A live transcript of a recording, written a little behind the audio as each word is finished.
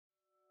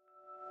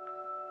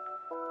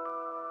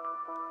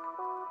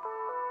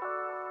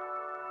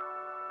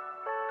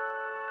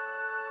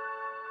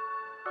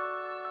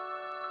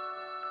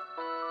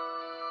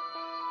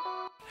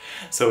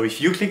So if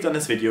you clicked on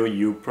this video,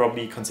 you're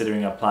probably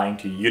considering applying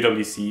to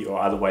UWC, or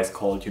otherwise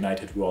called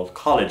United World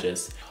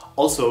Colleges.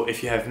 Also,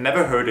 if you have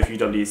never heard of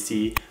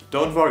UWC,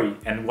 don't worry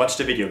and watch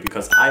the video,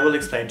 because I will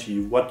explain to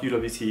you what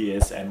UWC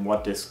is and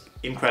what this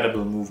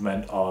incredible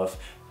movement of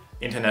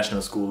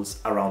international schools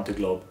around the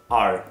globe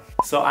are.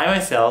 So I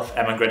myself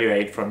am a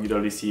graduate from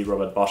UWC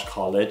Robert Bosch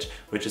College,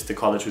 which is the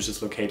college which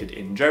is located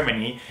in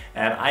Germany,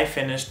 and I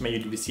finished my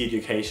UWC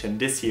education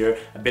this year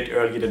a bit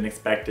earlier than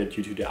expected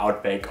due to the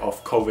outbreak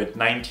of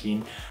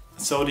COVID-19.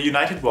 So the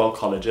United World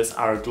Colleges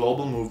are a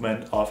global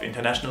movement of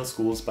international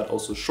schools, but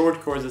also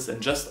short courses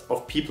and just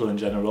of people in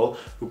general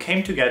who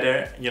came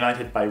together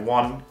united by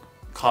one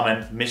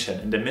common mission.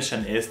 And the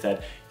mission is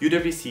that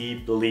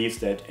UWC believes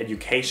that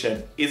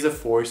education is a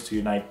force to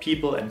unite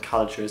people and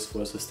cultures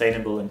for a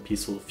sustainable and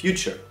peaceful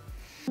future.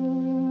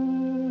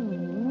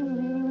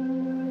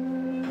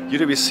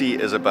 UWC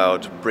is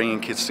about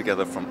bringing kids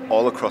together from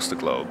all across the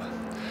globe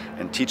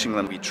and teaching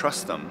them we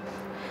trust them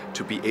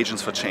to be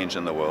agents for change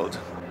in the world,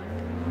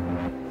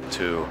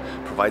 to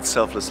provide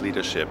selfless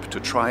leadership, to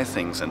try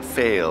things and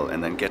fail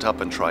and then get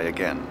up and try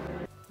again.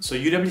 So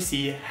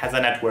UWC has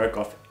a network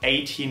of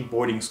 18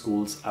 boarding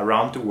schools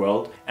around the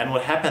world, and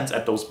what happens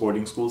at those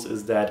boarding schools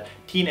is that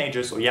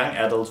teenagers or young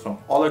adults from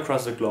all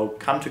across the globe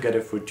come together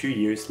for 2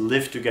 years,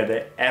 live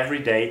together every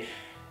day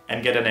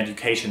and get an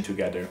education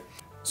together.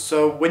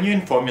 So when you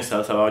inform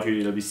yourself about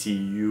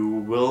UWC, you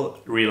will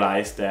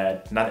realize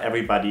that not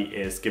everybody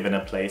is given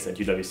a place at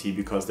UWC,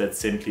 because that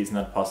simply is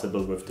not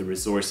possible with the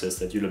resources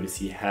that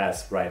UWC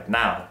has right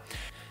now.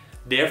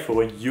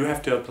 Therefore, you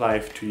have to apply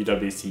to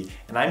UWC,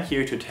 and I'm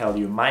here to tell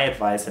you my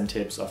advice and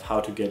tips of how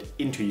to get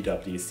into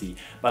UWC.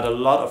 But a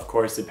lot, of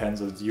course,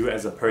 depends on you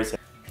as a person.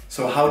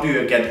 So how do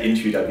you get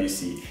into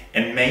UWC?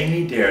 And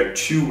mainly there are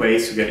two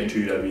ways to get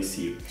into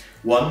UWC.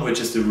 One which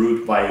is the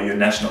route via your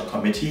national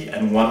committee,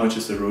 and one which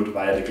is the route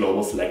via the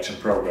global selection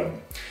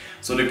program.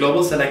 So the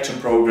global selection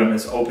program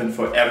is open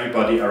for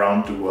everybody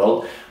around the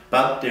world,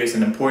 but there's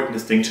an important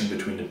distinction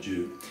between the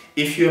two.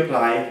 If you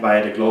apply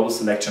via the global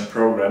selection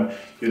program,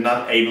 you're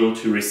not able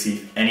to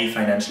receive any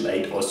financial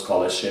aid or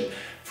scholarship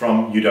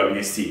from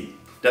UWC.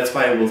 That's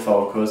why I will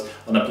focus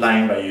on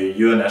applying via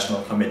your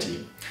national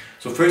committee.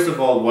 So first of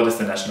all, what is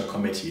the national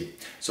committee?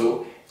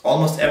 So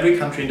almost every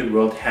country in the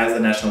world has a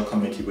national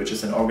committee, which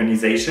is an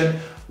organization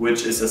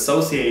which is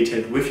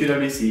associated with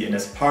UWC and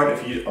is part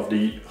of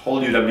the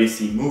whole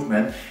UWC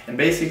movement. And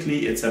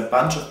basically it's a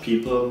bunch of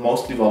people,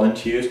 mostly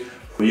volunteers,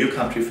 for your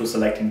country, for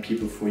selecting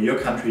people for your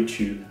country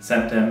to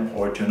send them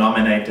or to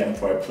nominate them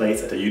for a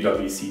place at a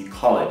UWC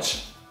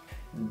college.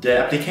 The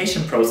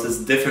application process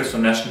differs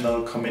from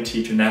national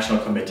committee to national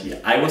committee.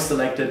 I was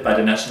selected by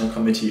the National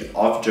Committee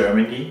of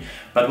Germany,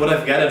 but what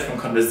I've gathered from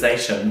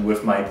conversation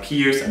with my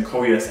peers and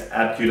co-years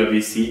at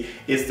UWC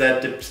is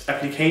that the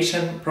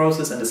application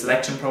process and the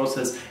selection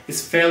process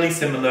is fairly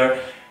similar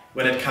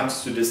when it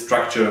comes to the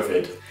structure of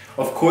it.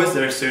 Of course,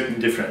 there are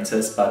certain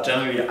differences, but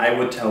generally I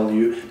would tell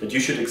you that you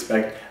should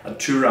expect a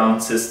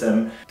 2-round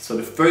system. So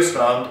the first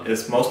round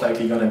is most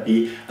likely going to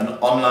be an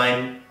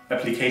online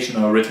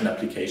application or a written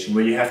application,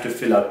 where you have to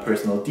fill out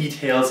personal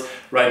details,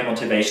 write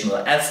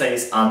motivational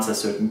essays, answer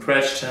certain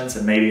questions,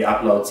 and maybe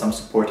upload some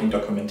supporting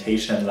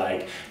documentation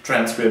like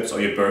transcripts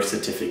or your birth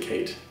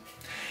certificate.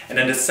 And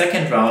then the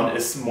second round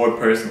is more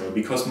personal,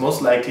 because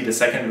most likely the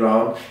second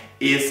round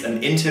is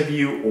an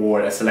interview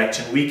or a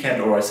selection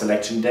weekend or a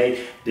selection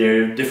day.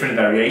 There are different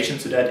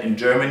variations to that. In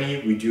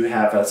Germany, we do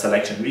have a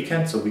selection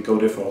weekend, so we go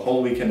there for a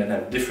whole weekend and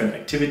have different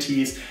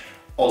activities.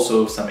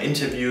 Also some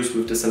interviews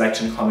with the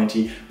selection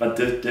committee, but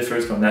this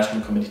differs from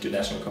national committee to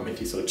national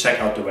committee, so check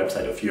out the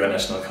website of your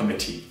national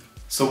committee.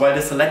 So while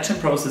the selection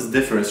process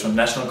differs from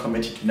national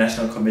committee to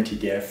national committee,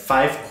 there are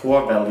 5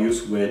 core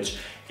values which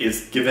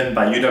is given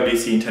by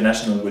UWC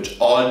International, which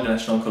all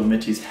national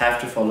committees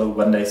have to follow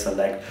when they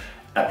select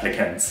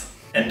applicants.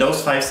 And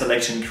those 5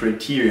 selection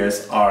criteria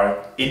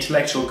are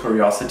intellectual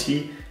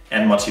curiosity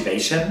and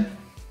motivation,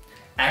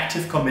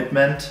 active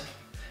commitment,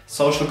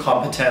 social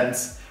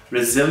competence,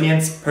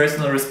 resilience,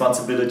 personal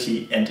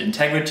responsibility and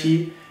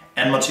integrity,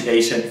 and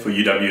motivation for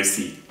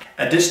UWC.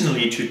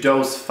 Additionally to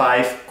those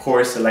 5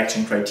 core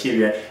selection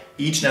criteria,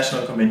 each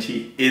national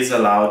committee is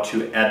allowed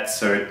to add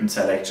certain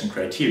selection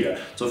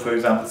criteria. So for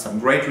example, some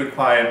grade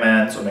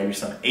requirements or maybe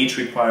some age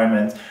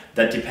requirements,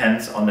 that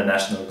depends on the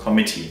national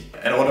committee.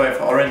 And what I've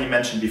already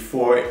mentioned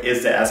before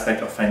is the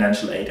aspect of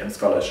financial aid and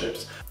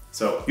scholarships.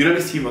 So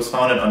UWC was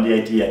founded on the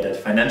idea that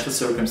financial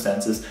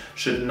circumstances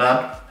should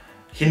not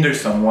hinder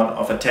someone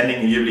of attending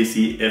a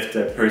UWC if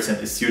the person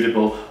is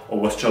suitable or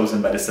was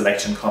chosen by the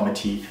selection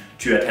committee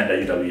to attend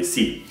a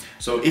UWC.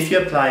 So if you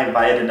apply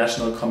via the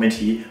national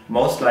committee,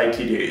 most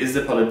likely there is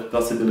the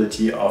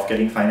possibility of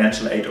getting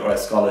financial aid or a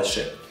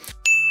scholarship.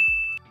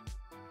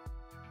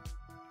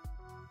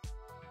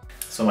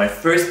 So my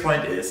first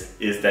point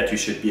is that you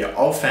should be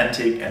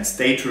authentic and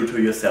stay true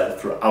to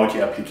yourself throughout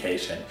your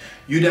application.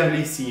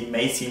 UWC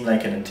may seem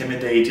like an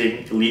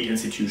intimidating elite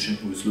institution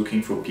who's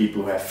looking for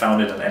people who have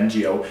founded an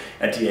NGO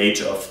at the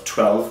age of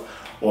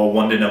 12 or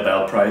won the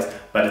Nobel Prize,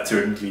 but it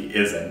certainly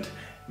isn't.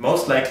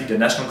 Most likely the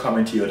national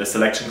committee or the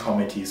selection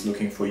committee is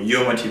looking for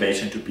your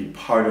motivation to be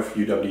part of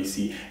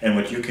UWC and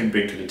what you can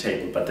bring to the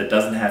table, but that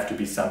doesn't have to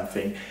be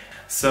something.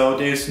 So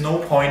there's no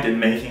point in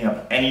making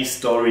up any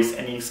stories,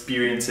 any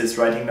experiences,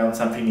 writing down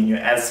something in your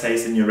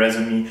essays, in your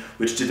resume,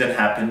 which didn't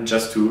happen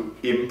just to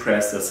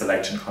impress the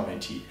selection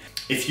committee.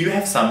 If you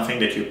have something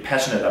that you're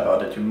passionate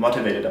about, that you're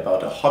motivated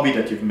about, a hobby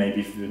that you've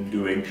maybe been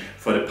doing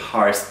for the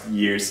past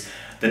years,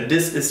 then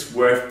this is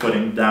worth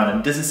putting down,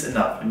 and this is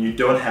enough, and you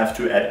don't have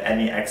to add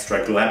any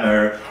extra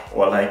glamour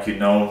or like, you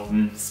know,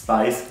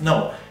 spice.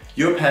 No,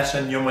 your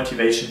passion, your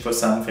motivation for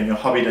something, a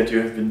hobby that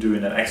you have been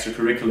doing, an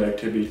extracurricular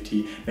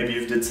activity, maybe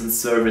you did some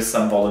service,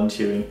 some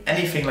volunteering,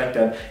 anything like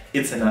that,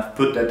 it's enough.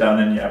 Put that down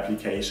in your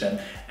application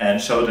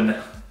and show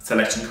the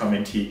selection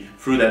committee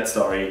through that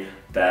story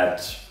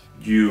that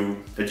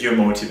you're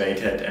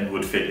motivated and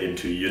would fit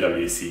into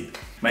UWC.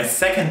 My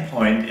second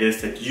point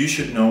is that you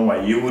should know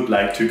why you would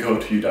like to go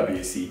to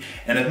UWC.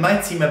 And it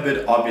might seem a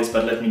bit obvious,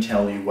 but let me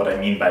tell you what I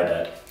mean by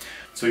that.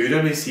 So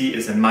UWC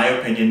is, in my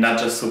opinion, not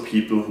just for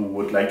people who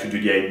would like to do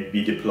the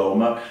IB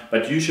diploma,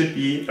 but you should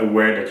be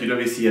aware that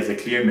UWC has a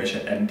clear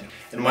mission. And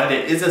while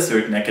there is a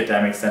certain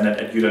academic standard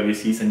at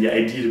UWCs and the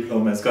IB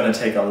diploma is going to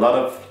take a lot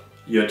of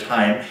your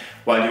time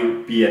while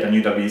you be at a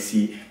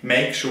UWC,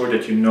 make sure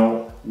that you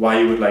know why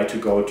you would like to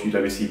go to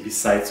UWC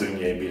besides doing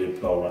the IB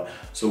diploma.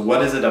 So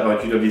what is it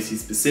about UWC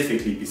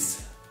specifically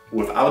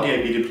without the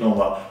IB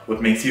diploma,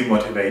 what makes you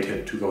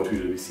motivated to go to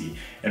UWC,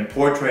 and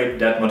portray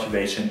that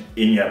motivation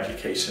in your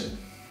application.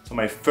 So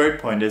my third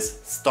point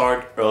is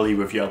start early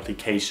with your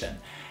application.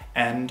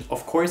 And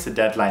of course the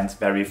deadlines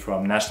vary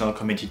from national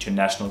committee to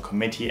national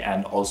committee,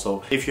 and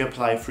also if you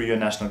apply through your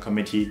national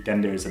committee,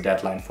 then there is a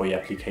deadline for your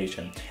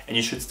application. And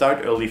you should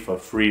start early for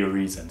 3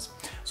 reasons.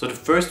 So the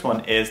first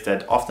one is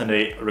that often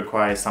they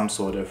require some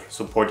sort of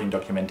supporting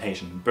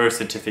documentation, birth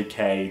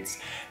certificates,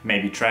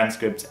 maybe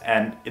transcripts,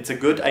 and it's a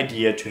good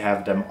idea to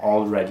have them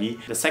all ready.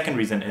 The second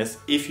reason is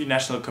if your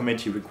national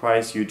committee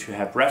requires you to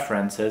have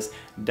references,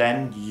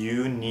 then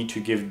you need to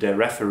give the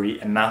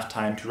referee enough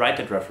time to write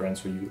that reference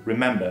for you.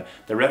 Remember,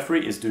 the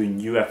referee is doing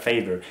you a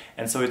favor,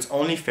 and so it's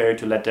only fair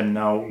to let them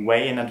know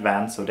way in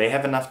advance so they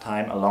have enough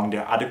time along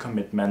their other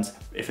commitments.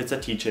 If it's a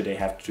teacher, they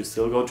have to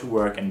still go to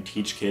work and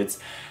teach kids,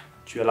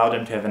 to allow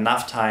them to have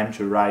enough time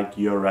to write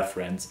your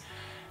reference.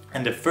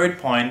 And the third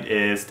point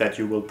is that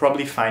you will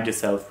probably find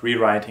yourself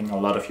rewriting a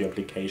lot of your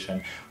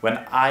application. When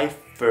I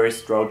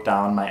first wrote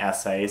down my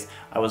essays,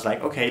 I was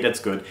like, okay,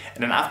 that's good.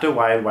 And then after a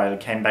while I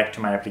came back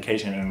to my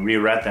application and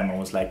reread them, I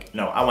was like,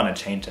 no, I want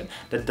to change it.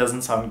 That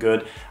doesn't sound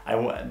good.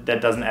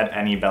 That doesn't add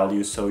any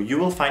value. So you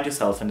will find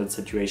yourself in that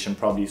situation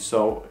probably.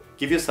 So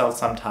give yourself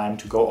some time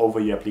to go over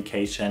your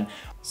application.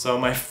 So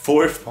my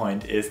fourth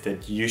point is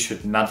that you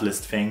should not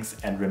list things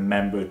and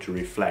remember to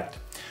reflect.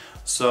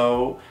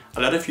 So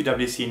a lot of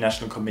UWC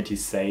national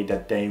committees say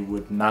that they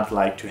would not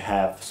like to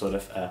have sort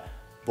of a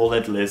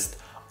bullet list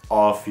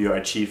of your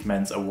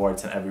achievements,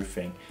 awards and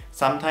everything.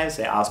 Sometimes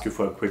they ask you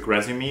for a quick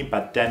resume,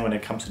 but then when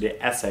it comes to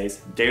the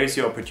essays, there is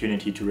your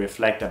opportunity to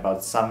reflect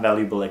about some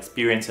valuable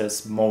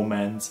experiences,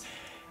 moments,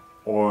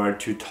 or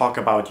to talk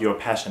about your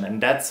passion,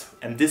 and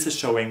this is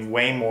showing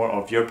way more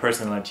of your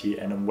personality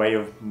and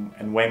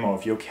way more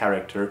of your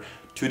character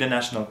to the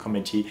national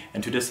committee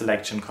and to the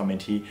selection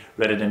committee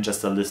rather than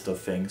just a list of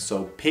things.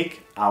 So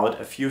pick out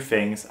a few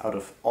things out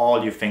of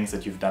all your things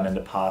that you've done in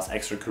the past,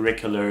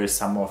 extracurriculars,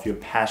 some of your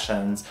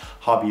passions,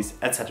 hobbies,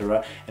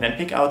 etc. And then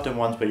pick out the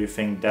ones where you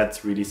think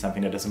that's really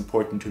something that is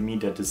important to me,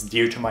 that is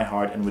dear to my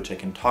heart, and which I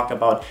can talk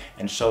about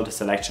and show the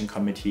selection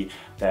committee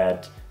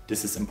that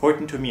this is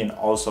important to me, and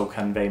also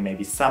convey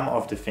maybe some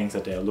of the things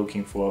that they are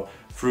looking for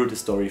through the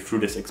story, through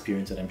this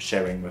experience that I'm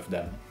sharing with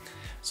them.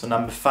 So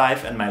number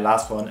 5, and my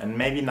last one, and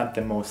maybe not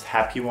the most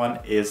happy one,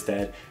 is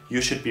that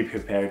you should be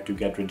prepared to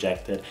get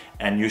rejected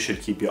and you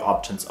should keep your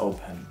options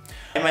open.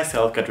 I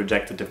myself got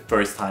rejected the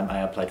first time I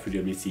applied for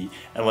UWC,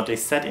 and what they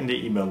said in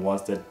the email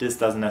was that this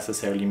doesn't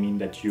necessarily mean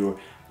that you're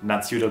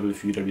not suitable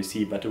for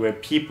UWC, but there were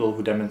people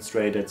who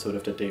demonstrated sort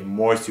of that they're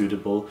more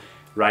suitable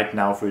right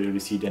now for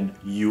UWC than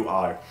you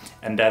are.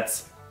 And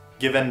that's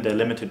given the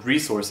limited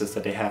resources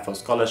that they have for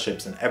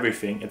scholarships and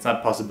everything, it's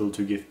not possible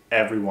to give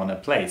everyone a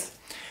place.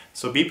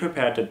 So be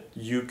prepared that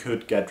you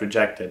could get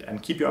rejected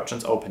and keep your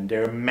options open.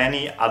 There are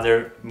many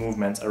other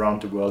movements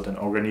around the world and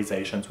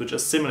organizations which are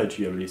similar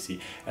to UWC,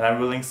 and I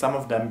will link some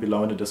of them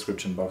below in the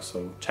description box,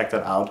 so check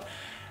that out.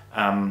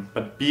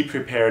 But be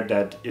prepared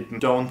that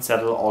don't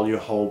settle all your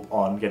hope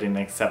on getting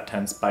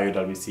acceptance by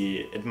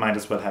UWC. It might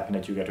as well happen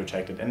that you get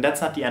rejected. And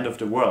that's not the end of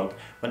the world.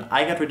 When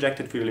I got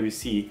rejected for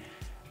UWC,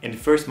 in the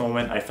first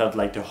moment I felt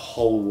like the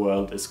whole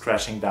world is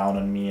crashing down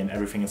on me and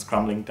everything is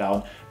crumbling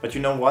down. But you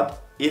know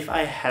what? If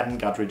I hadn't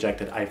got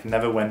rejected, I've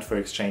never went for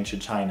exchange to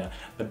China.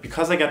 But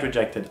because I got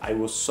rejected, I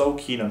was so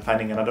keen on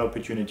finding another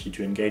opportunity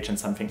to engage in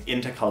something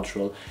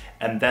intercultural.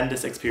 And then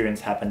this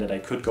experience happened that I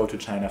could go to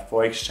China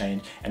for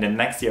exchange. And then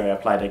next year I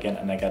applied again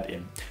and I got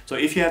in. So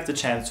if you have the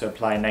chance to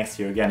apply next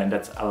year again, and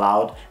that's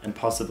allowed and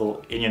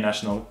possible in your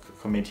national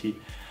committee,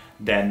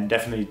 then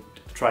definitely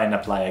try and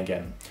apply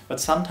again. But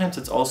sometimes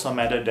it's also a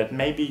matter that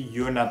maybe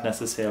you're not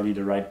necessarily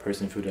the right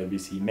person for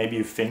UWC. Maybe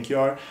you think you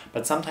are,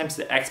 but sometimes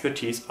the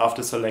expertise of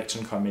the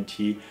selection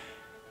committee,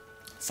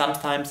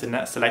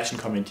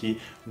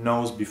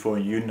 knows before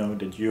you know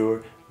that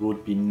you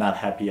would be not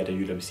happy at a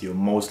UWC, or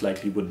most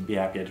likely wouldn't be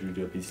happy at a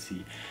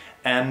UWC.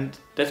 And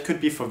that could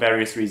be for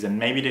various reasons.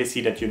 Maybe they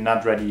see that you're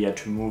not ready yet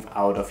to move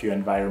out of your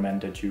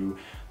environment, that you're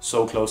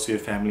so close to your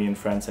family and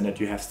friends, and that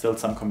you have still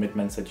some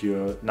commitments that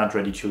you're not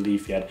ready to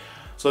leave yet.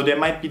 So there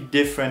might be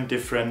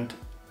different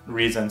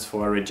reasons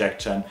for a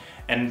rejection.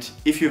 And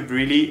if you're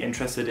really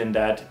interested in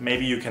that,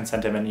 maybe you can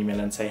send them an email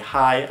and say,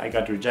 hi, I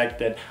got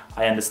rejected,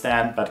 I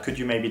understand, but could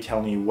you maybe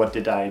tell me what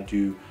could I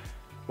do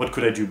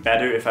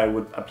better if I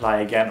would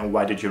apply again, or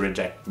why did you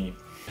reject me?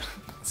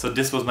 So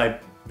this was my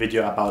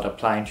video about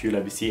applying to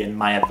UWC and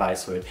my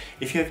advice for it.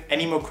 If you have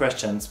any more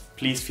questions,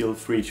 please feel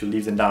free to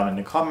leave them down in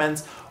the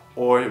comments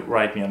or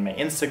write me on my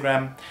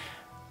Instagram.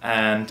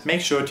 And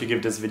make sure to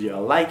give this video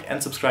a like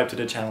and subscribe to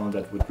the channel.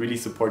 That would really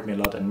support me a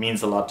lot and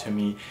means a lot to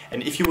me.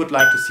 And if you would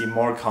like to see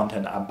more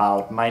content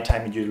about my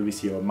time at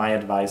UWC or my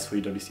advice for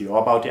UWC or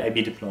about the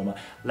IB diploma,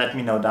 let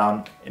me know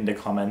down in the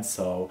comments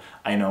so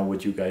I know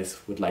what you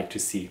guys would like to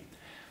see.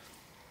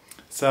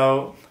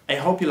 So I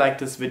hope you liked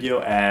this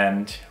video,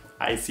 and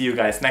I see you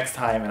guys next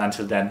time, and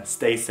until then,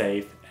 stay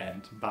safe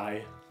and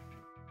bye.